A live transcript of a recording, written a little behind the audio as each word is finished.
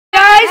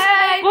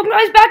welcome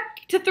guys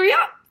back to 3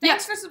 Up.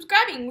 Thanks for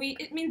subscribing.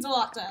 It means a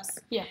lot to us.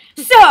 Yeah.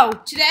 So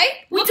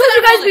today we told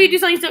you guys we would do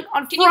something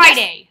on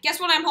Friday. Guess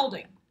what I'm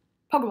holding?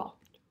 Pokeball.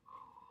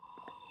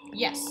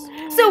 Yes.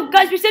 So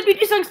guys, we said we'd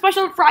do something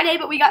special on Friday,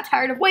 but we got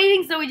tired of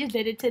waiting, so we just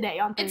did it today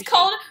on Thursday. It's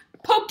called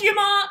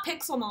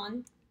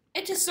Pixelmon.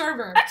 It's a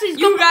server. Actually,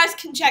 you guys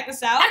can check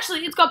this out.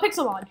 Actually, it's called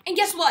Pixelmon. And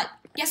guess what?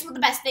 Guess what the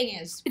best thing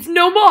is? It's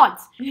no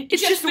mods.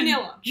 It's just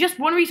vanilla. Just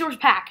one resource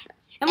pack.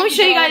 And let me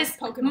show you guys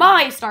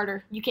my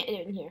starter. You can't do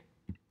it in here.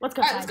 Let's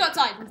go outside. Alright, let's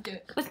go outside. Let's do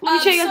it. Let me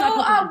show you guys my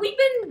Pokemon. We've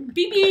been,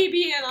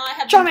 BB and I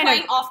have been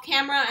playing off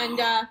camera, and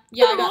yeah,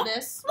 I got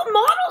this. The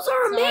models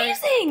are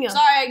amazing.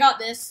 Sorry, I got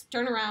this.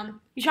 Turn around.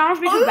 You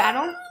challenged me to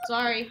battle?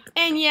 Sorry.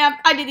 And yeah,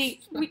 I did him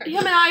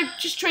and I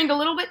just trained a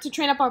little bit to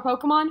train up our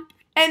Pokemon.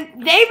 And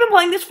they've been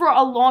playing this for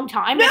a long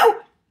time.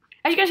 No!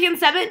 As you guys see on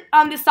 7,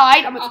 on this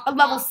side, I'm at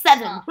level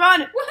 7.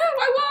 Run! Woohoo,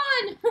 I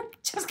won!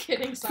 Just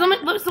kidding, sorry.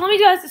 So let me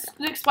just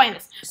explain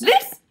this.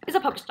 This is a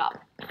Pokestop.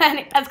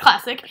 That's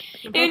classic.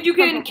 And you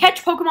can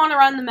catch Pokemon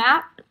around the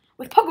map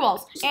with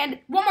Pokeballs. And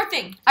one more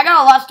thing. I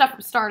got a lot of stuff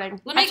from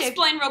starting. Let me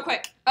explain real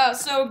quick.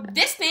 So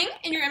this thing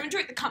in your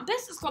inventory, the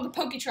compass, is called the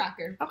Poke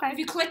Tracker. Okay. If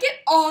you click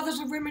it, there's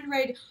a Rim and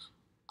Raid.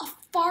 A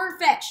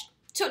Farfetch'd.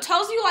 So it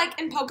tells you, like,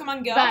 in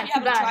Pokemon Go, if you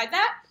haven't tried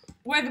that,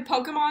 where the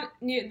Pokemon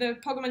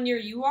near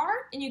you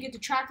are, and you get to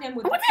track them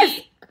with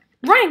feet.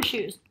 Running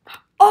shoes.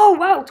 Oh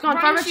wow, it's gone.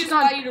 Running shoes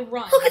allow you to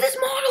run. Look at this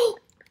model.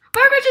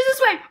 Farfetch'd is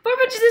this way.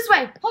 Farfetch'd is this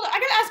way. Hold on, I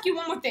gotta ask you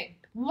one more thing.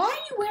 Why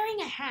are you wearing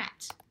a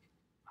hat?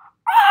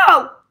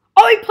 Oh,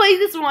 I played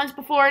this once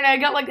before, and I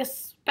got like a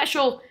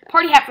special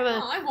party hat for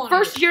the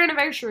first year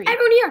anniversary.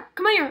 Everyone here,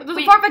 come on here. There's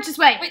a Farfetch'd this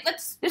way. Wait,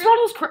 let's. This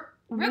model's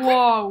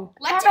whoa.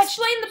 Let's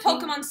explain the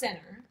Pokemon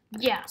Center.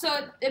 Yeah.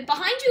 So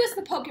behind you is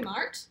the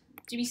Pokemart.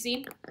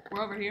 GBC,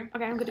 we're over here.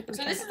 Okay, I'm good.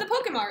 So this is the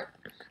Pokemart.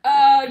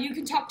 You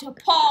can talk to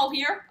Paul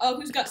here,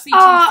 who's got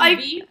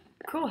CTCB.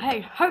 Cool.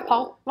 Hey, hi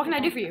Paul. What can I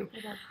do for you?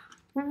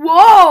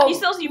 Whoa! He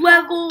sells you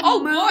level.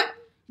 Oh, what?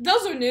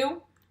 Those are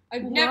new.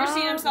 I've never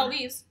seen him sell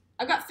these.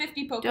 I've got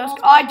 50 Pokeballs.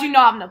 I do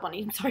not have enough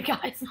money. I'm sorry,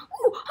 guys.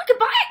 Ooh, I could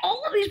buy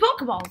all of these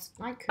Pokeballs.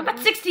 I could. I've got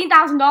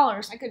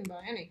 $16,000. I couldn't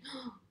buy any.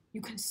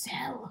 You can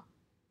sell.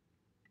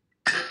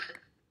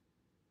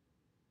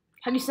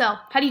 How do you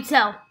sell? How do you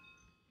sell?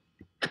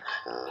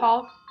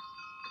 Paul,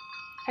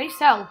 how do you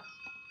sell?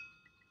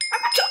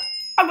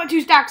 I've got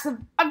two stacks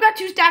and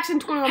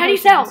 21. How do you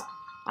sell?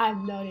 I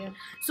have no idea.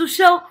 So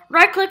sell,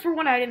 right click for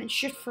one item and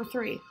shift for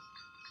 3.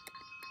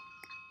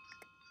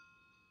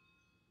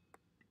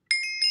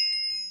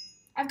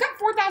 I've got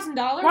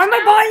 $4,000. Why am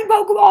I buying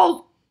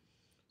Pokeballs?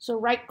 So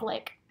right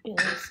click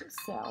is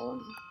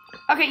sell.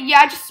 Okay, yeah,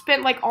 I just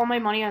spent like all my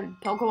money on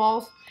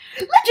Pokeballs.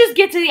 Let's just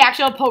get to the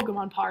actual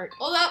Pokemon part.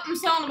 Hold up, I'm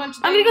selling a bunch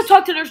of things. I'm gonna go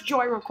talk to Nurse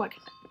Joy real quick.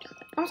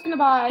 I'm just gonna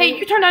buy. Hey,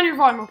 you turn down your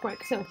volume real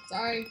quick. So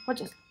sorry. Watch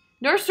this.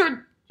 Nurse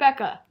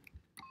Rebecca.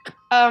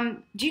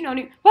 Do you know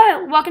new?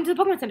 Well, welcome to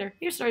the Pokemon Center.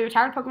 Your story,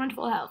 retired Pokemon to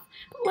full health.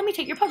 Let me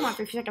take your Pokemon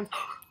for a few seconds.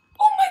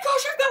 Oh my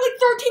gosh, I've got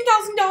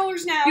like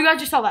 $13,000 now. You guys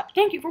just saw that.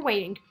 Thank you for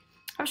waiting.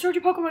 I've restored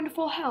your Pokemon to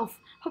full health.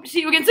 Hope to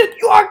see you again soon.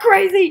 You are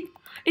crazy.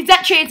 Is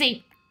that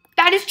Chansey?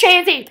 That is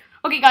Chansey.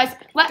 Okay, guys.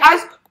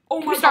 Oh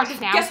my start gosh.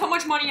 this now. Guess how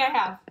much money I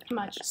have? How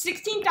much?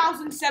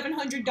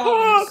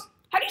 $16,700.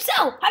 How do you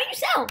sell? How do you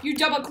sell? You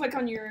double click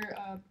on your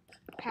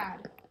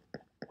pad.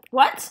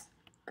 What?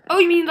 Oh,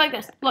 you mean like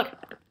this? Look.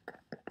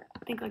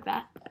 Think like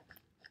that.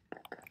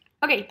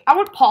 Okay, I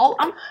want Paul.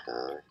 Alex.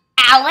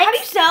 How do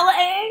you sell,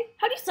 eh?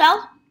 How do you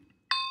sell?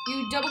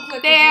 You double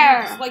click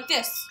there, like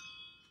this.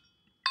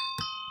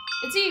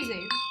 It's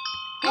easy.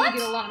 What? You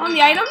get a lot of on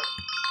the item?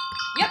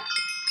 Yep.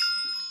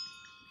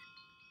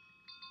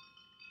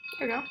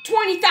 There we go.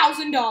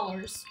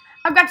 $20,000.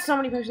 I've got so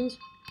many questions.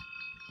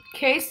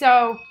 Okay,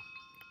 so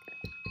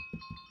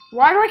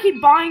why do I keep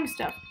buying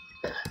stuff?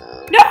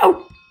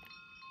 No!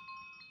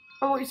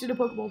 I wasted a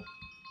Pokeball.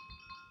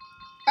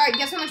 Alright,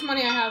 guess how much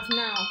money I have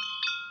now.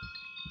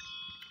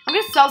 I'm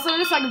gonna sell some of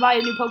this so I can buy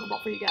a new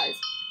Pokeball for you guys.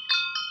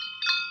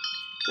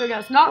 There we go.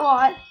 It's not a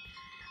lot.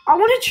 I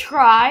want to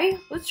try.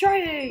 Let's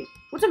try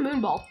what's a Moon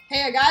Ball?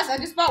 Hey guys, I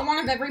just bought one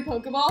of every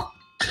Pokeball.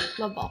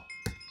 Love Ball.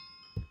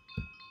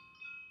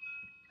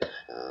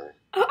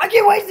 I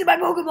can't waste my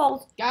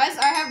Pokeballs. Guys,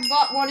 I have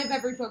bought one of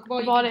every Pokeball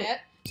you can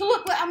get. So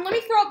look, let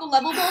me throw out the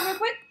level ball real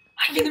quick.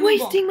 I keep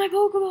wasting my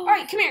Pokeball.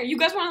 Alright, come here. You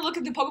guys want to look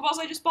at the Pokeballs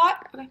I just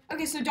bought? Okay.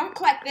 Okay, so don't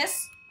collect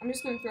this. I'm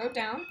just going to throw it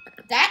down.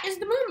 That is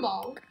the Moon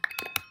Ball.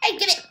 Hey,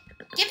 give it.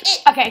 Give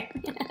it. Okay.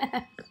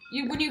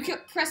 When you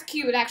press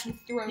Q, it actually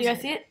throws it. You guys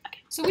see it? Okay.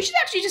 So we should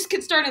actually just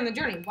get started on the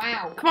journey.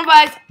 Wow. Come on,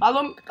 guys.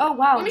 Follow me. Oh,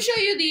 wow. Let me show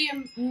you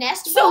the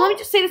nest ball. So let me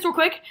just say this real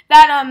quick.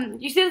 That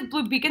you see those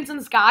blue beacons in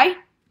the sky?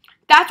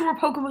 That's where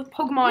Pokemon.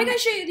 Let me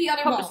show you the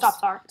other balls.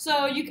 Pokestops are.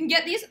 So you can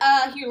get these.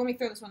 Here, let me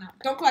throw this one out.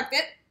 Don't collect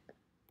it.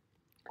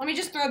 Let me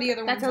just throw the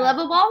other one. That's a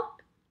level ball.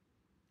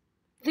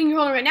 The thing you're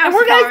holding right now. And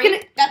we're gonna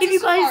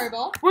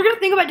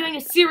think about doing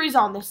a series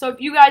on this. So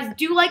if you guys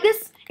do like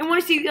this and want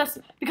to see us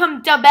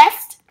become the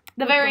best,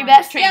 the very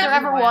best trainer there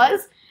ever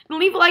was,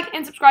 leave a like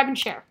and subscribe and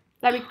share.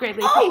 That'd be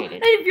greatly appreciated.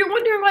 And if you're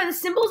wondering why the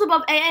symbol's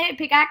above AA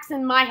pickaxe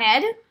in my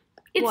head,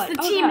 it's the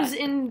teams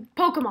in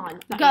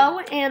Pokemon Go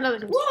and other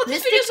teams. Whoa,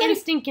 Mystic,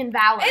 Instinct, and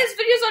Valor. This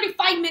video's already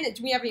 5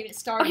 minutes. We haven't even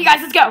started. Okay,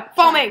 guys, let's go.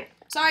 Follow me.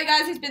 Sorry,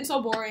 guys. It's been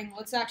so boring.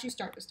 Let's actually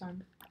start this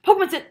time.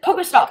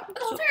 Pokestop.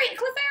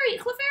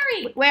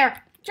 Clefairy.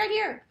 Where? It's right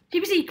here.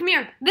 TBC, come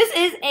here. This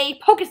is a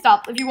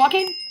Pokestop. If you're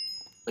walking,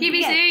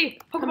 TBC,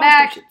 come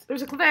back. Stations.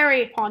 There's a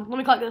Clefairy. Hold on, let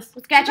me collect this.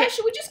 Let's catch it.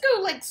 Should we just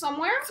go like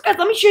somewhere? So guys,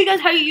 let me show you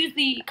guys how you use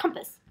the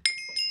compass.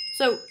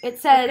 So it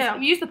says,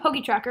 if you use the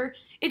Poke Tracker,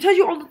 it tells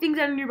you all the things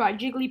that are nearby.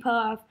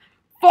 Jigglypuff.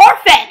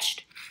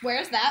 Farfetch'd.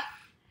 Where's that?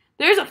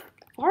 There's a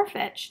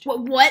Farfetch'd.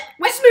 What?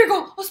 Wait,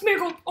 Smeargle! A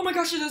Smeargle! Oh my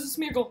gosh, it is a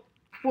Smeargle.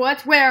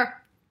 What?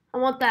 Where? I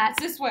want that.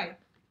 It's this way.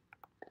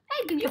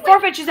 Hey, can you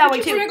Farfetch'd is that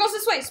way too. Smeargle's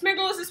this way.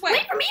 Smeargle is this way.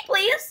 Wait for me,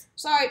 please.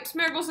 Sorry,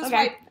 Smeargle's this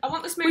way. I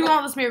want the Smeargle. We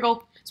want the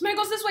Smeargle.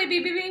 Smeargle's this way,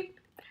 BBB.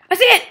 I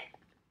see it.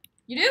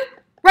 You do?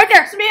 Right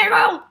there,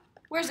 Smeargle.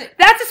 Where's it?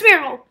 That's a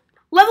Smeargle.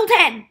 Level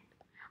 10.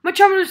 My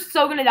Charmander's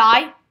so gonna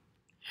die.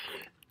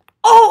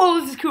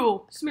 Oh, this is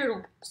cool.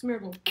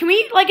 Smeargle. Can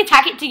we, like,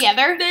 attack it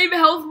together? They have a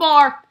health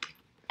bar.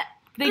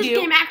 This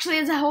game actually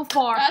has a health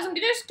bar. Guys, I'm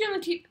just gonna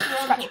keep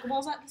throwing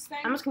Pokeballs at this thing.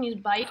 I'm just gonna use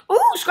Bite.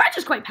 Oh, Scratch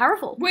is quite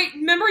powerful. Wait,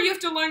 remember you have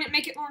to learn it,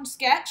 make it learn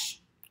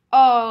Sketch?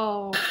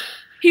 Oh.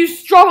 He used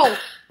Struggle.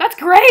 That's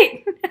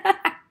great.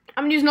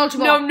 I'm gonna use Ultra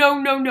Ball.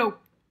 No.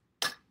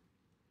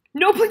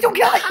 No, please don't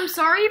kill it. I'm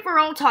sorry if we're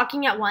all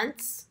talking at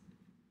once.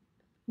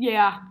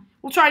 Yeah.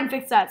 We'll try and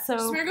fix that, so.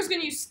 Smeargle's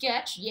gonna use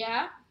Sketch,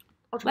 yeah.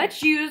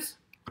 Let's use.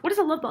 What does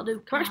a love ball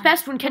do? Works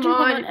best when catching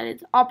Pokemon at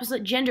its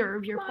opposite gender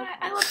of your Pokemon.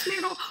 I love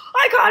Smeargle.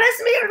 I got a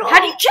Smeargle. How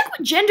do you check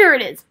what gender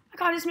it is? I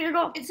got a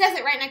Smeargle. It says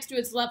it right next to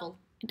its level.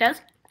 It does?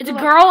 It's a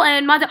girl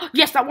and mine's a...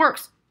 Yes, that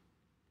works.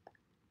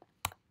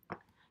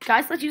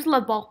 Guys, let's use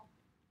love ball.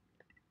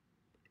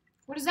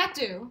 What does that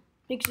do?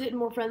 Makes it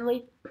more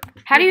friendly.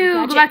 How do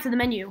you go back to the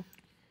menu?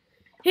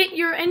 Hit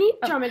your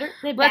Charmander.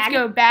 Let's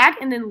go bag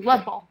and then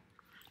love ball.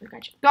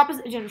 Gotcha. The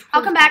opposite gender.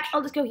 I'll come back.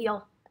 I'll just go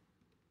heal.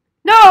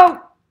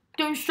 No!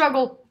 Don't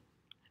struggle.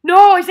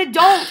 No, I said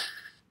don't.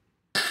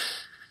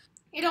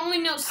 It only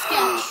knows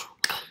Sketch.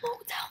 Come on,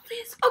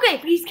 please. Okay,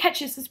 please catch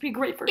this. This would be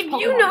great for Pokemon.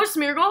 If you know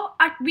Smeargle,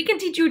 we can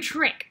teach you a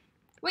trick.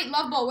 Wait,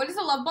 Love Ball. What does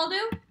a Love Ball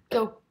do?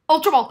 Go.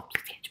 Ultra Ball.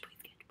 Please catch.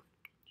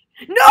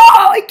 No,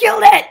 I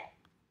killed it.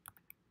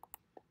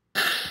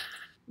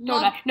 No.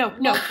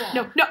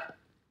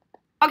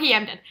 Okay, yeah,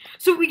 I'm dead.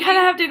 So we kind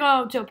of have to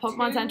go to a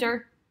Pokemon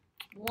Center.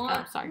 What?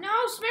 Oh, sorry. No,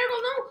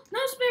 Smeargle, no,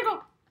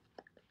 Smeargle.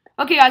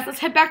 Okay, guys, let's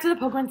head back to the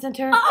Pokemon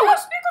Center. Oh,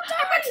 Smeargle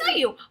died. I tell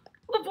you.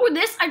 Before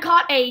this, I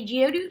caught a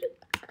Geodude.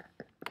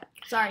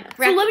 Sorry.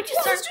 So let me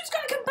just start. This dude's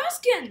got a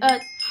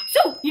Combuskin.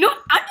 So, you know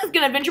what? I'm just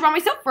going to venture by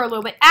myself for a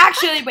little bit.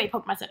 Actually, wait,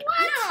 Pokemon Center.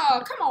 What? No,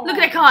 come on. Look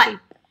at I caught.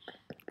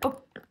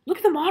 Oh, look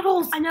at the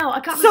models. I know. I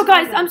caught So,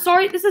 guys, I'm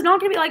sorry. This is not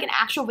going to be like an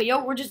actual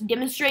video. We're just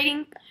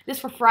demonstrating this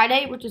for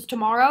Friday, which is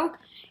tomorrow.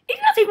 If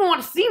you guys even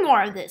want to see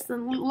more of this,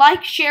 then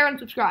like, share, and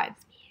subscribe.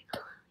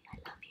 I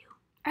love you.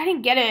 I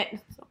didn't get it.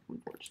 So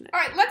unfortunate. All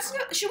right,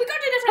 should we go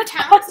to different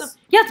towns? Awesome.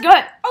 Yeah, let's go.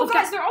 Oh,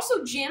 guys, there are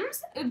also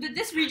gyms.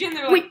 This region,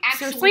 they're like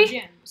actual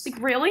gyms.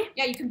 Like, really?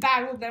 Yeah, you can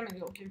battle them and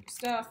they'll give you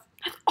stuff.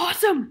 That's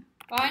awesome.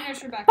 Bye,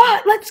 Nurse Rebecca.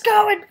 But let's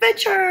go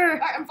adventure. All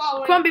right, I'm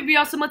following. Come on, baby,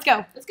 awesome. Let's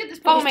go. Let's get this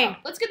Pokestop. Follow me.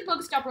 Let's get the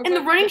Pokestop real quick. And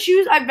the running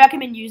shoes I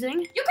recommend using.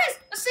 You guys,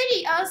 a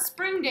city,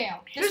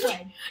 Springdale. This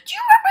way. Do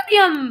you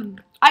remember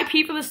the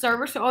IP for the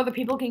server so other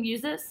people can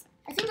use this?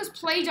 I think it was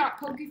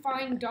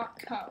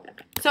play.pokefine.co.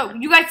 So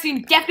you guys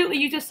can definitely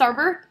use this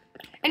server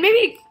and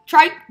maybe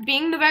try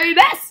being the very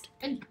best.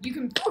 And you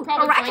can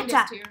probably find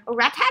this too. A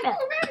Rattata.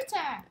 Oh,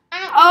 Rattata.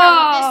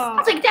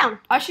 I'll take it down.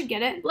 I should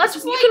get it. You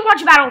can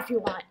watch a battle if you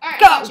want. All right,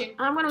 go.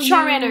 I'm gonna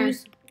Charmander.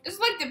 This is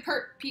like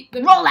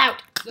the roll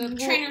out. The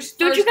trainer's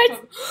Don't first you guys?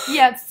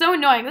 Yeah, it's so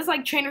annoying. This is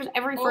like trainer's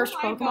first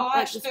Pokemon. Oh my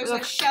gosh, there's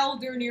a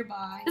Shelder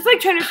nearby. This is like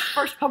trainer's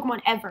first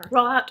Pokemon ever.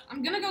 Roll out.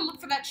 I'm gonna go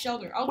look for that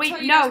Shelder. I'll Wait,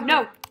 tell you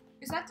no.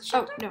 Is that the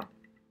Shelder? Oh, no.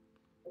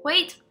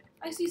 Wait.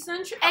 I see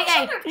sunshine.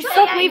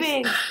 Stop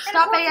leaving.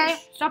 Stop, AA.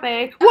 Stop,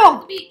 AA.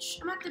 Whoa.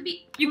 I'm at the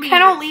beach. You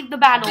cannot leave the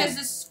battle. There's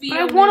a Spheal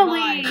But I want to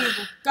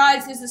leave.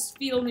 Guys, there's a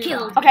Spheal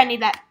nearby. Okay, I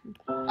need that.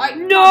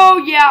 No,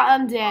 yeah,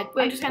 I'm dead.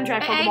 I'm just gonna try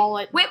to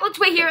Pokeball it. Wait, let's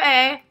wait here,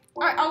 AA.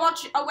 Alright, I'll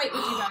wait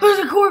with you guys. There's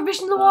a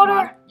Corvish in the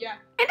water. Yeah.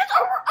 And it's a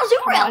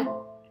Azurill.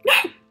 No.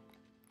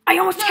 I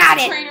almost had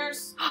it.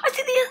 Trainers. I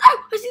see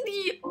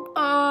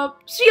the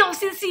seal. I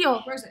see the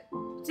seal. Where is it?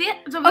 See it?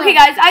 It's over there.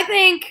 Guys, I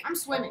think I'm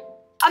swimming.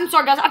 I'm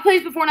sorry, guys. I played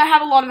this before and I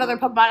have a lot of other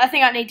Pokemon. I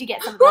think I need to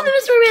get some. Oh, the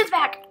mystery man's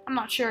back. I'm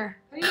not sure.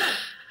 How do you know?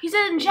 He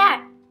said it in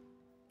chat.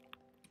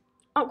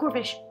 Oh,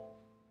 Corvish.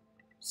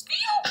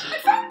 Spheal! I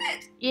found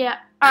it! Yeah.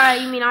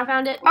 Alright, you mean I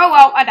found it? Oh,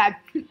 well, I died.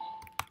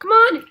 Come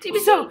on, TBC.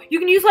 So, you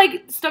can use,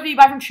 like, stuff that you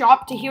buy from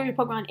shop to heal your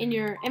Pokemon in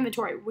your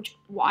inventory, which,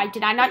 why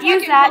did I not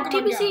use that?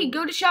 TBC,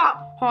 go to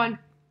shop. Hold on. Let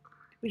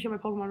me show my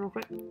Pokemon real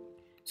quick.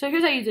 So,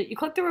 here's how you use it. You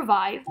click the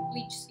revive.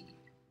 Leech Seed.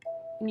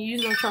 And you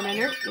use it on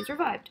Charmander. It's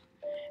revived.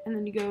 And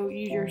then you go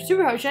use your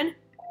Super Potion.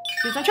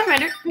 Use it on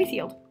Charmander. And he's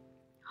healed.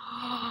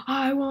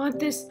 I want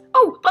this. Oh,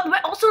 Oh,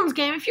 but also in this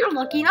game, if you're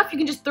lucky enough, you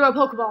can just throw a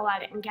Pokeball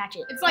at it and catch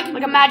it. It's like a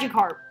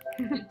Magikarp.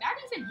 Did that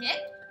even hit?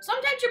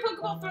 Sometimes your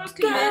Pokeball throws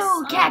can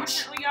Go, miss,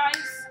 catch. unfortunately,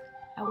 guys.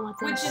 I want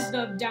this. Which is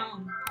the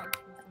down part.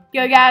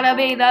 You gotta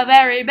be the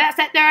very best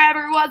that there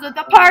ever was with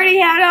the party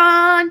hat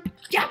on.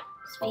 Yeah.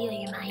 Sphere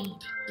your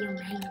mind. Your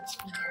mind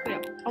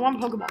sphere. I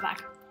want a Pokeball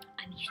back.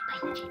 I'm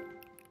spider.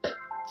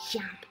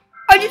 Jump.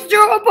 I just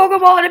threw a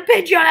Pokeball at a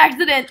Pidgey on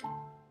accident.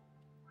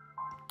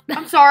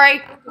 I'm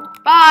sorry.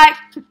 Bye.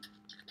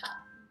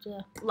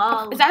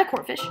 Lol. Is that a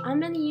Corphish? I'm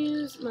gonna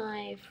use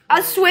my.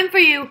 I'll swim for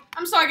you.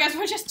 I'm sorry, guys.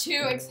 We're just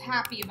too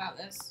happy about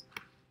this.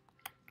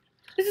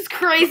 This is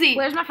crazy.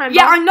 Where's my friend?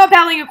 Yeah, Ball? I'm not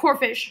battling a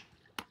Corphish.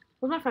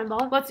 Where's my friend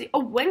ball? Let's see. A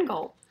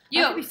Wingull.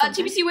 Yo, That could be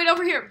something. TBC, wait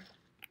over here.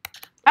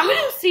 I'm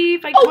gonna see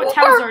if I Oh, what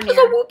towns are Wooper! near. There's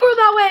a Wooper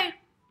that way.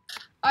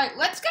 Alright,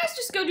 let's guys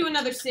just go to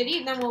another city,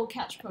 and then we'll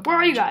catch Pokemon. Where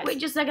are you guys? Wait,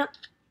 just a second.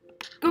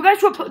 Go guys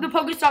to the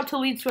Pokestop to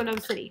leads to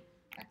another city.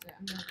 That's it.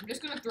 I'm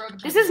just gonna throw the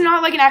This is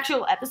not like an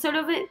actual episode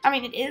of it. I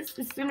mean, it is.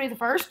 This is gonna be the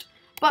first.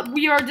 But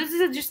this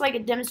is just like a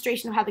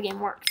demonstration of how the game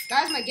works.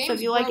 Guys, my game's So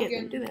if you broken. like it,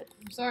 then do it.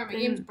 I'm sorry, my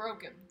game's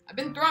broken. I've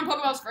been throwing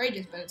Pokeballs for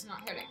ages, but it's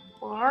not hitting.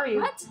 Where are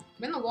you? What?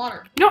 I'm in the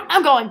water. No,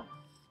 I'm going.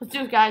 Let's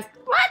do it, guys.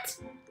 What?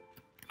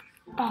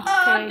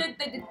 Oh, okay.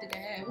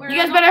 You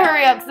guys better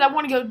hurry up, because I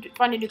want to go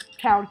find a new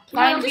town. No,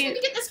 I Find just need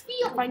to get this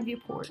field. Find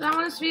Viewport. I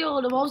want to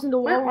feel the balls in the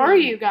Where wall. are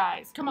you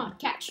guys? Come on,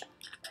 catch.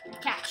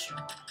 Catch.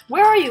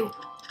 Where are you?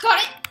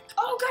 Got it!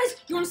 Oh, guys,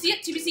 you want to see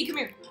it? TBC, come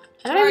here.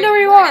 I don't even know where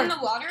you We're are. in the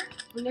water.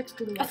 We're next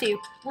to the I see you.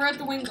 We're at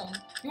the Wingull.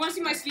 You want to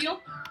see my spiel?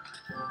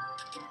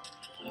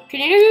 Can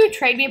you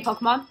trade me a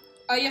Pokemon?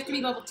 You have to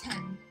be level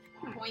 10.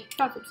 Point.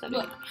 Stop upsetting.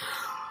 Look.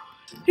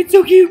 It's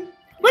so cute.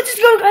 Let's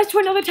just go, guys, to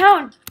another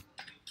town.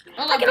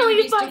 Oh, I can only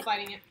use still my-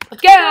 fighting it.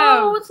 Let's go.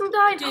 Oh, it's some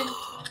dying.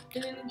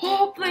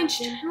 Oh,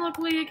 Flinched.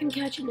 Luckily, I can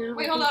catch it now.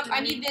 Wait, hold up.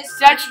 I need this.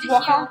 Did I I just need to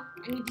walk heal. on?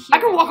 I need to heal. I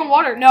can walk on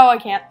water. No, I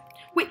can't.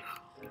 Wait.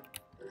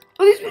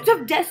 Oh, these boots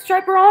have Death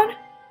Striper on?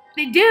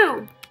 They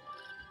do.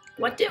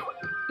 What do?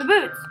 The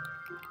boots.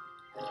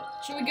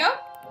 Should we go?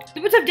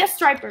 The boots have Death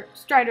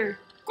Strider.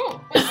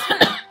 Cool. Let's swim.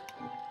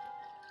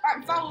 Alright,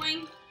 I'm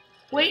following.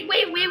 Wait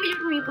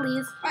for me,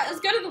 please. Alright, let's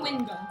go to the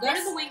Wingull. Go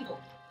to the Wingull.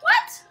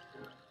 What?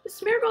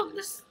 This miracle,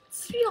 this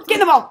field. Get in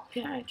the ball.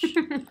 Catch.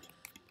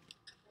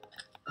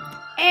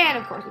 And,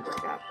 of course, we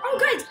broke out. Oh,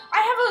 guys,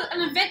 I have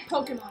an event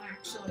Pokemon,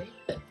 actually.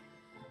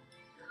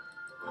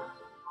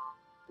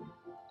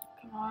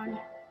 Come on.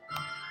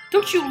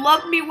 Don't you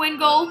love me,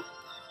 Wingull?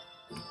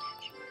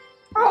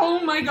 Oh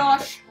my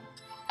gosh.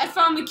 I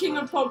found the king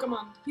of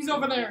Pokemon. He's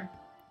over there.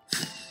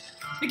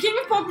 The king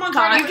of Pokemon's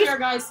God, right you over here,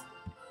 guys.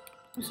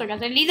 I'm sorry,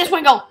 guys. I need this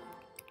Wingull.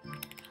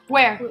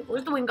 Where?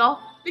 Where's the Wingull?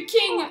 The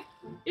king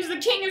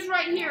is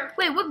right here.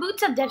 Wait, what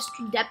boots have depth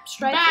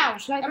striper? Bow.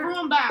 Striper?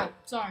 Everyone bow.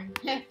 Sorry.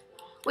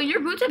 Wait,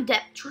 your boots have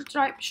depth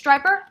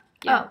striper?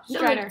 Yeah, Oh,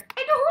 Strider. And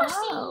a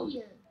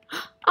horsey.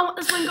 I want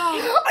this Wingull.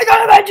 I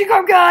got a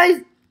Magikarp,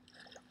 guys.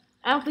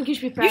 I don't think you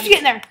should be proud. You should get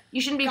in there.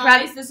 You shouldn't be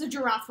Guys, proud. there's a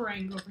giraffe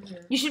ring over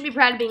here. You shouldn't be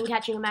proud of being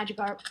catching a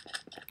Magikarp.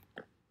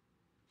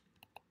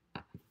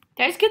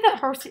 Did I just get that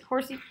horsey?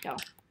 No.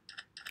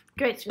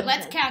 Great.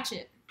 Let's catch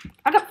it.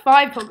 I got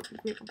 5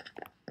 Pokemon.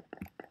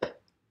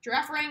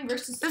 Giraffe ring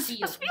versus There's seal.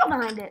 a spiel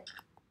behind it.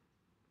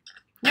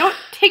 You don't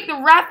take the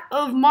wrath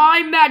of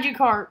my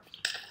Magikarp.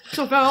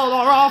 So fell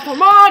the wrath of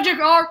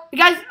Magikarp.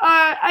 Guys,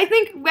 I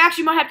think we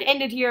actually might have to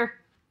end it here.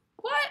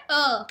 What?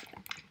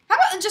 How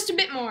about just a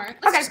bit more?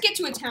 Let's Okay. just get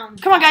to a town.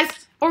 Come on, guys.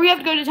 Or we have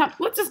to go to town.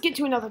 Let's just get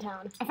to another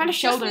town. I found a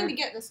Just shelter. need to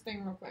get this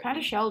thing real quick. Found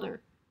a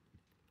shelter.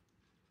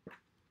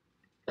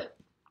 No,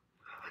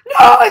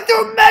 I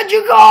threw a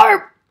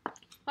Magikarp.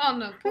 Oh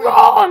no.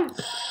 Wrong.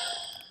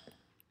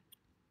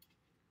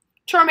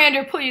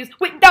 Charmander, please.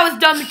 Wait, that was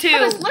dumb too.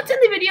 Let's end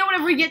the video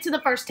whenever we get to the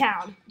first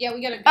town. Yeah,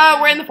 we gotta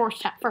go. We're in the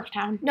first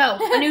town. No,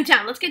 a new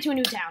town. Let's get to a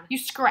new town. You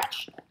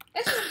scratch.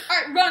 Let's just,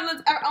 alright,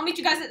 run. I'll meet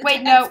you guys at, Wait,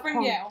 at no.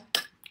 Springdale.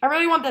 I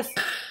really want this.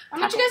 I'll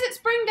meet you guys at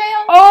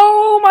Springdale.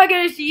 Oh my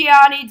goodness, yeah,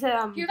 I need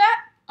to. Hear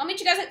that? I'll meet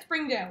you guys at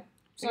Springdale.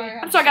 Sorry.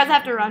 I'm sorry, guys, I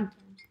have to run.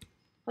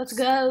 Let's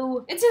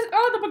go. It says,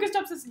 oh, the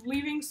Pokestop says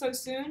leaving so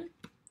soon.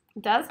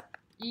 It does?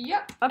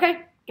 Yep. Okay,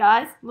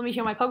 guys, let me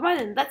heal my Pokemon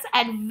and let's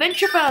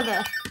adventure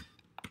further.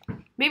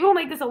 Maybe we'll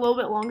make this a little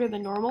bit longer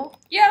than normal.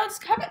 Yeah,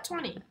 let's have it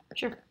 20.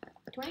 Sure.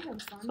 20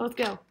 sounds fun. So let's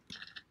go.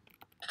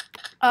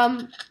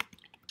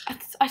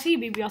 I see you,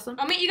 baby awesome.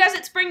 I'll meet you guys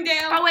at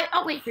Springdale.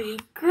 I'll wait for you.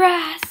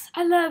 Grass.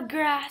 I love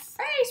grass.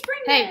 Hey,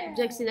 Springdale. Hey,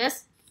 did you see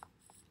this?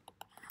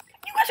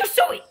 You guys are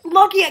so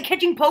lucky at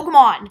catching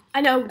Pokemon.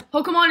 I know.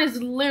 Pokemon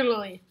is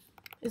literally,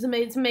 it's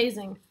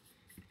amazing.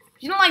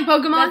 If you don't like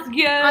Pokemon, Let's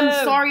go.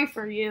 I'm sorry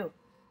for you.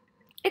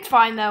 It's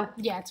fine though.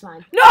 Yeah, it's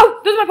fine. No,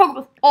 those are my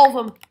Pokemon. All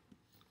of them.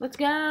 Let's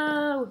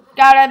go.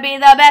 Gotta be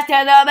the best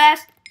of the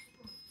best.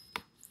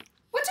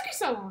 What took you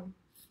so long?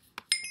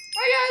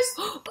 Hi,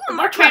 guys. Ooh,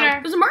 Our trainer.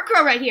 There's a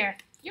Murkrow right here.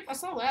 Yep, I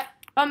saw that.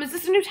 Is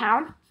this a new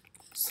town?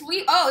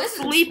 Oh, this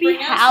is Sleepy Springdale.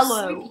 This is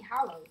Hollow. Sleepy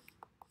Hollow.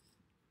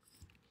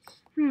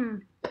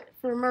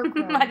 For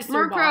Murkrow. I just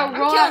threw a ball. Murkrow, I'm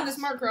roll killing out. this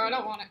Murkrow. I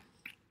don't want it.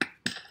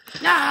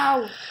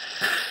 No.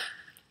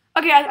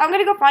 Okay, guys, I'm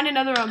gonna go find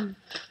another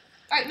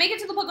Alright, make it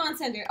to the Pokemon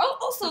Center. Oh,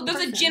 also, there's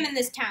a gym in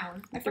this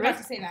town. I forgot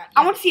to say that.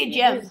 I want to see a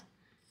gym.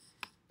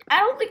 I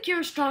don't think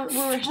you're strong.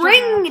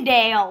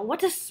 Springdale.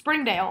 What's a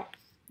Springdale?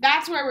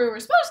 That's where we were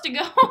supposed to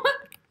go.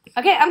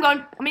 Okay, I'm going.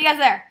 I'll meet you guys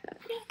there.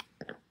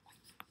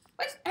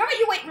 How about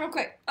you wait real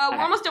quick? We're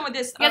almost done with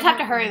this. You guys have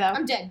to hurry, though.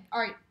 I'm dead.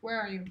 Alright, where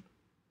are you?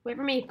 Wait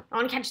for me. I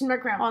want to catch some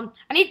Murkrow.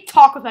 I need to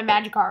talk with my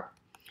Magikarp.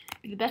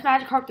 The best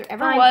Magikarp there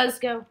ever was. Let's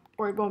go.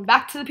 We're going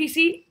back to the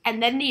PC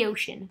and then the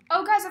ocean.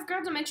 Oh, guys, I've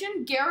got to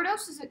mention,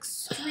 Gyarados is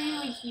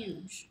extremely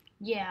huge.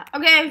 Yeah.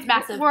 Okay. It's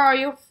massive. Where are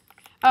you?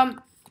 Over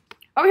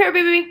here,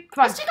 baby.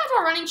 Come on. Let's take off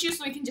our running shoes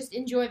so we can just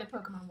enjoy the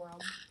Pokemon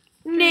world.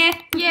 Nah.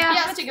 Yeah,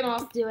 let's take it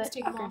off. Let's do it. Let's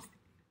take them Okay. off.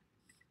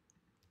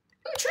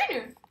 Ooh,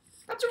 trainer.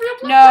 That's a real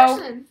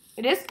person.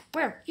 It is?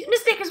 Where? He's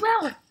Mystic as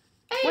well.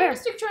 Hey, Where?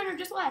 Mystic Trainer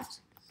just left.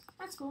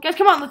 That's cool. Guys,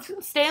 come on. Let's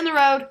stay on the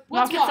road.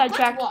 Let's Not get walk.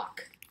 sidetracked. Let's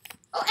walk.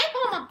 Oh,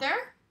 Ampom up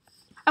there.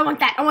 I want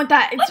that. I want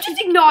that. Let's just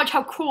acknowledge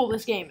how cool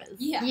this game is.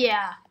 Yeah.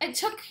 Yeah.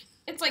 It's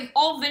like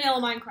all vanilla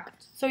Minecraft.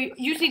 So you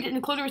just need to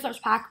include a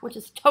research pack, which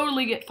is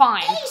totally good.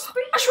 Fine. Hey,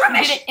 Spring To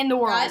get it in the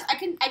world. Guys, I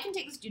can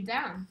take this dude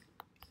down.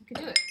 I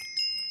can do it.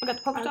 I got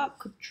the Pokestop.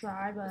 Could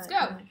try, but Let's go.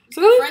 Let's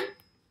Who? go, friend.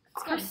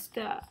 Let's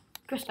go.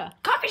 Krista.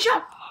 Coffee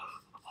shop.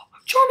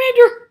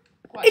 Charmander!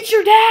 What? It's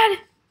your dad!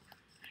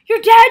 Your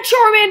dad,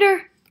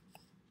 Charmander!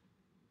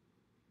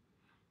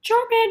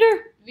 Charmander!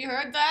 Have you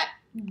heard that?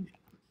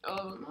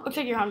 Oh, no. Looks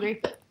like you're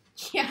hungry.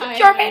 Yeah. I am.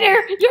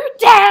 Charmander! Your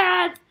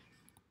dad!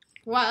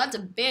 Wow, that's a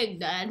big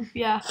dad.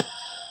 Yeah.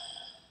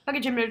 Okay,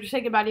 Charmander,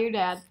 say goodbye to your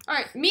dad.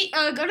 Alright,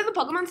 go to the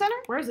Pokemon Center.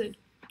 Where is it?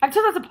 I can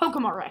tell that's a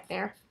Pokemon right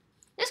there.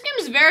 This game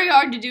is very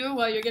hard to do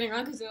while you're getting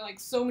around because there are like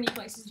so many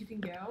places you can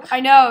go. I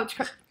know.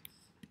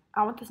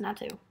 I want this now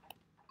too.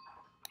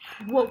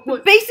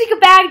 What? Basic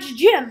badge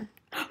gym.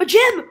 A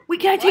gym.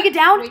 Can I take it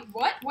down? Wait,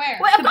 what? Where?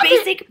 Wait, The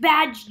basic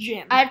badge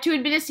gym. I have to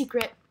admit a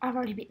secret. I've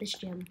already beat this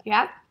gym.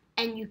 Yeah.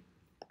 And you.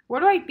 Where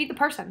do I beat the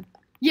person?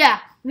 Yeah.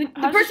 The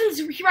How's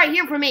person's right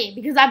here for me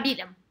because I beat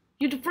him.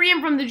 You have to free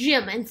him from the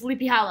gym in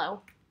Sleepy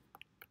Hollow.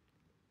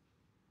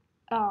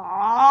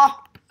 Aww.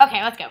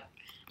 Okay, let's go.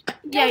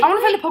 Yeah. I want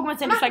to find the Pokemon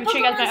Center I'm so I at can show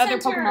you guys my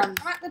other Center. Pokemon.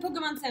 I'm at the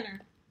Pokemon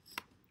Center.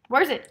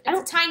 Where is it?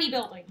 It's a tiny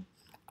building.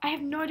 I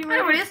have no idea I where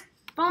know where it is.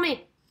 Follow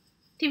me.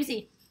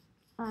 TVC.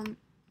 Um,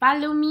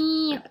 Follow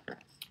me.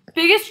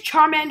 biggest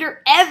Charmander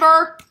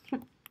ever.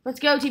 Let's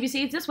go,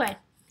 TVC. It's this way.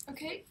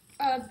 Okay.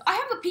 I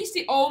have a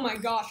PC. Oh my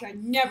gosh, I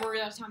never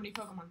realized how many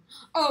Pokemon.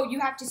 Oh, you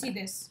have to see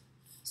this.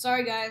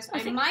 Sorry, guys.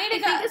 I might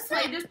have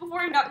played this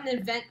before and got an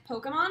event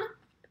Pokemon.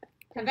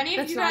 Have any of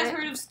That's you guys not it.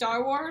 heard of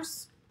Star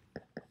Wars?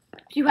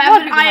 If you lot of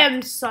haven't, people I have.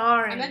 am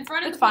sorry. I'm in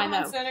front of It's the fine,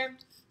 Pokemon though. Center.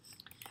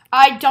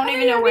 I don't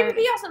even know where.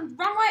 Be awesome.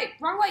 Wrong way.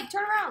 Wrong way.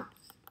 Turn around.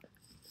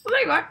 Oh,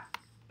 there you are.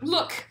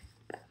 Look.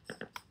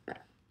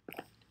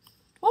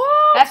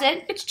 Oh, That's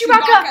it. it's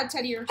Chewbacca.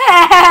 Teddy. That's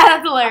I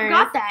hilarious.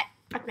 got that.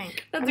 I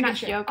think. That's I'm a not good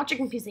sure. joke. I'll check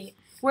in PC.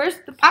 Where's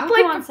the I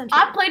Pokemon Center?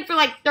 played for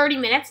like 30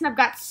 minutes and I've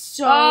got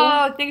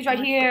so things right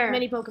here.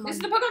 many Pokemon. This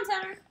is the Pokemon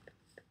Center.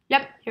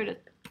 Yep, here it is.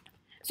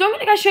 So I'm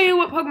gonna show you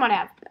what Pokemon I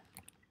have.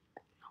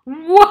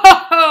 Whoa!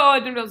 I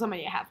didn't realize how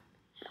many I have.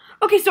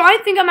 Okay, so I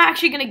think I'm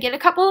actually gonna get a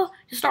couple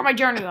to start my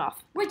journey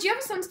off. Wait, do you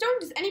have a Sunstone?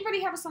 Does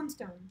anybody have a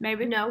Sunstone?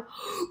 Maybe. No.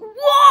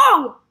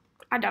 Whoa!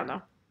 I don't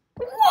know.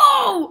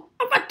 Whoa!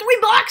 I've got 3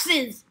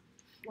 boxes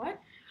What?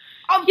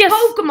 of Yes.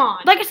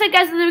 Pokemon. Like I said,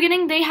 guys, at the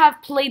beginning, they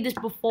have played this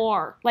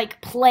before.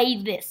 Like,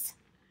 played this.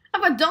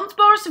 I've got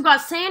Dunsparce, I've got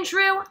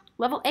Sandshrew,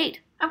 Level 8.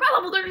 I've got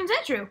level 13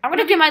 Sandshrew. I'm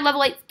gonna do my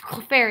level 8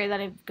 Clefairy that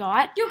I've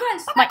got. Yo,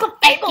 guys. My Clefable.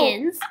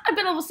 Ekans. I've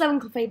got level 7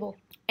 Clefable.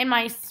 And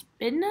my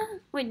Spinna?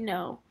 Wait,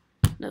 no.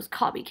 No, it's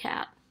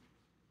Copycat.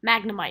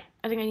 Magnemite.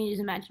 I think I need to use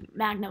a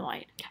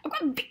Magnemite. I've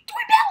got Victory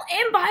Bell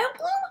and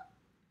Bioplume.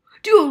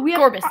 Dude, we have,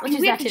 Gorbis. Let's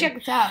use we have that to too. check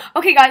this out.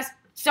 Okay, guys.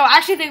 So I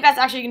actually think that's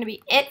actually gonna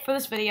be it for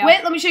this video.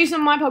 Wait, let me show you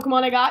some of my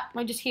Pokemon I got.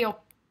 I just heal.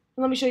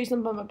 Let me show you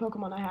some of my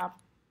Pokemon I have.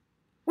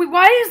 Wait,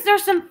 why is there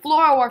some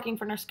flora working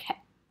for Nurse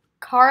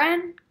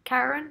Karen,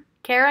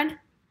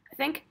 I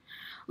think.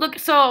 Look,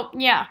 so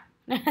yeah,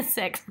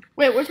 6.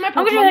 Wait, where's my I'm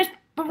gonna Pokemon?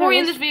 before we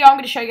end this video, I'm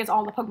gonna show you guys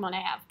all the Pokemon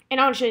I have. And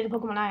I want to show you the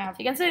Pokemon I have.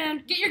 See you again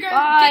soon. Get your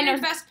Bye, get your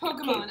no- best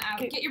Pokemon out.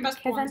 okay, Get your best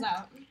okay, ones then.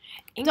 out.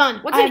 Done.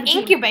 What's I an have a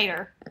team.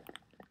 incubator?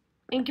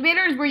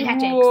 Incubator is where you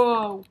hatch eggs.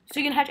 Whoa. So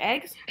you can hatch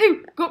eggs?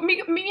 Ooh,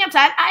 meet me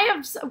outside.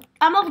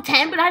 I'm level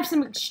 10, but I have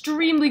some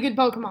extremely good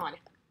Pokemon.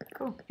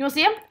 Cool. You want to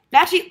see them?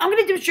 Actually, I'm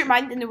gonna demonstrate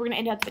mine, and then we're gonna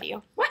end out the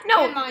video. What?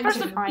 No. And mine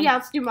First, too. yeah,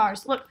 let's do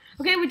Mars. Look.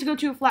 Okay, we have to go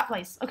to a flat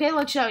place. Okay,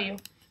 let's show you.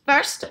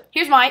 First,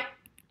 Here's mine.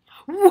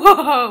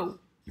 Whoa!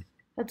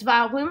 that's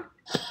Vileplume.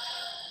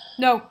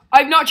 No,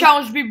 I've not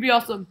challenged people to be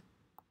awesome.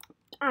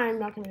 I'm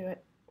not gonna do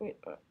it. Wait.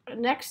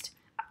 Next,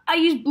 I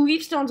use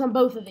Belief Stones on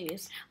both of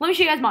these. Let me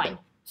show you guys mine.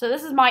 So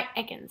this is my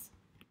Ekans.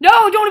 No,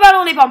 don't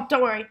battle an Napalm.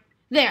 Don't worry.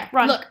 There.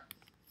 Run. Look.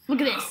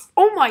 Look at this.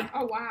 Oh my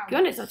Oh wow.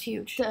 goodness, that's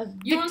huge. The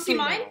You wanna see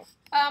victory mine? medal.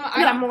 I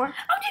I got more. I'm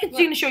just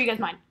gonna show you guys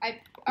mine.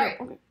 Alright.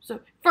 Okay. So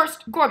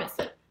first,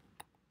 Gorbis.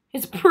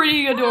 It's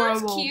pretty Oh, adorable.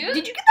 that's cute.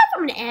 Did you get that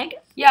from an egg?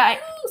 Yeah,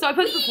 so I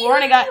put it before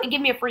and it gave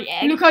me a free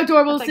egg. Look how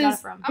adorable That's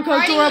this where I got is. it from. Look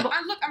how adorable.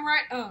 I'm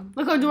right.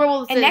 Look how adorable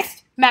this And is.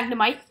 next,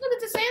 Magnemite. Look at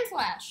the Sand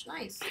Slash.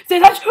 Nice.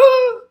 Sandslash.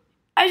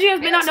 As you guys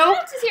may Hey, not know,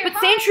 Sandslash is here. but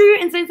Hi.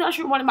 Sandshrew and Sandslash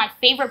are one of my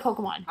favorite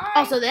Pokemon. Hi.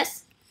 Also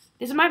this.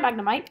 This is my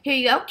Magnemite. Here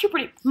you go. Two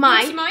pretty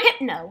Mine. Mine?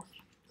 Hypno.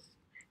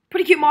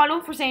 cute model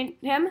for saying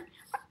him.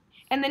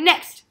 And then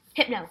next,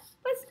 Hypno.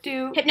 let's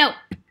do Hypno.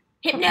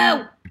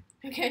 Hypno.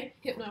 Okay,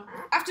 Hypno.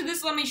 After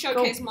this, let me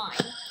showcase mine.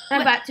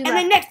 I'm about to. and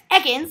then next,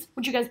 Ekans,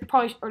 which you guys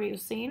probably already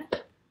have seen.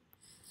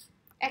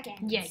 Okay.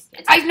 Yes.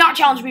 I've not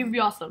challenged me to be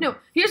awesome. No.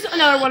 Here's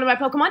another one of my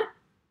Pokemon.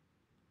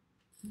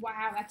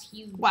 Wow, that's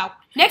huge. Wow.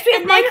 Next we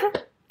have And then-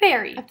 my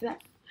Fairy. After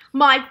that,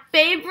 my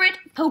favorite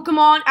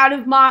Pokemon out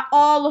of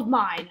all of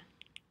mine.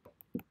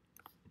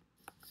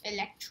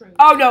 Electro.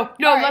 Oh no,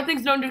 All right. that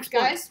thing's known to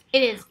explode. Guys,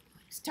 It is.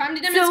 it's time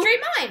to demonstrate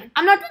mine.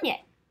 I'm not done yet.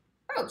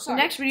 Oh, sorry.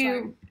 Next we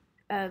Sorry.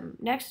 do,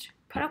 next,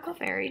 Pinnacle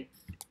Fairy.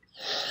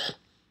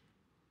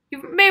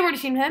 You may have already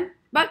seen him,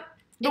 but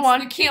the It's one,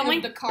 the king only,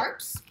 of the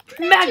carps.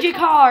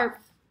 Magikarp.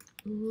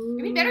 It'd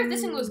be better if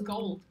this thing was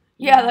gold.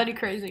 Yeah, that'd be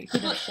crazy.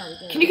 Look,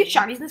 Can you get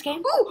shinies in this game?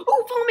 Ooh,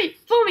 follow me,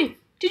 follow me.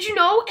 Did you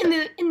know in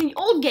the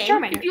old game,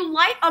 Charmander. if you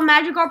light a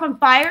Magikarp on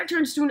fire, it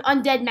turns to an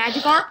undead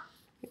Magikarp?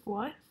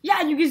 What? Yeah,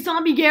 and you get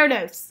zombie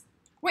Gyarados.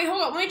 Wait,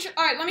 hold on.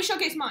 Let me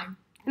showcase mine.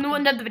 And the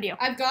one did the video.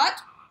 I've got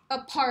a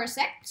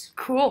Parasect.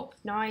 Cool.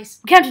 Nice.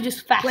 We can't do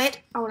just fast.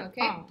 Wait. I wanna,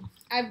 Okay. oh.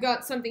 I've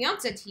got something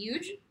else that's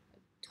huge.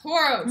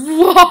 Tauros.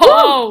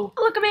 Whoa!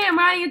 Look at me, I'm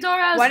riding a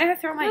Tauros. Why did I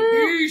throw my...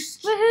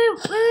 Beast.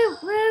 Woohoo, woo,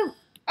 woo.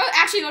 Oh, it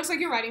actually looks like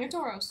you're riding a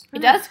Tauros. It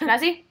does? Can I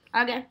see?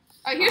 Okay.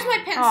 Here's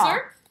my Aw.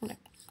 Pinsir. Okay.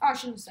 Oh, I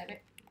shouldn't have said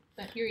it.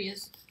 But here he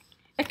is.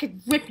 It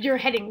could rip your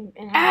head in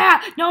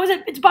half. Ah! No,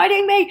 it's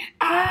biting me!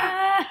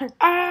 Ah!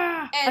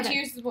 Ah! And Okay.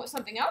 here's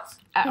something else.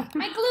 Oh.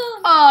 My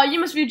glue. Oh, you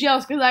must be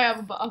jealous because I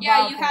have a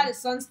Yeah, you had a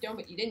sunstone,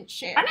 but you didn't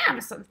share. I didn't have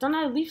a sunstone,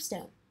 I had a leaf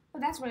stone.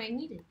 Well, that's what I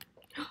needed.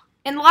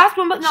 And the last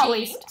one but not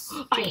least, Jinx.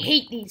 I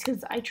hate these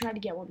because I tried to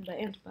get one,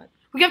 but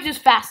we have to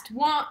just fast.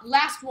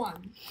 Last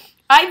one.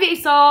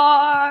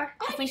 Ivysaur!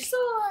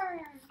 Ivysaur.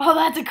 Oh,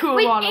 that's a cool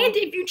wait, model. and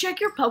if you check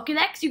your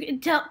Pokedex, you can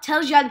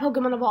tells you how the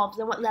Pokemon evolves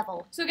and what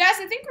level. So, guys,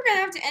 I think we're gonna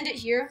have to end it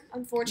here.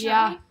 Unfortunately,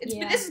 Yeah.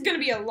 Yeah. This is gonna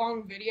be a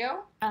long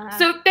video.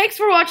 So thanks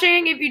for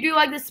watching. If you do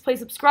like this, please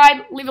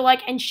subscribe, leave a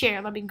like, and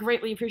share. That'd be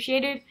greatly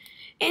appreciated.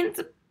 And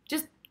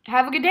just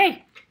have a good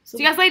day.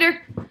 See you guys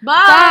later. Bye.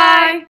 Bye.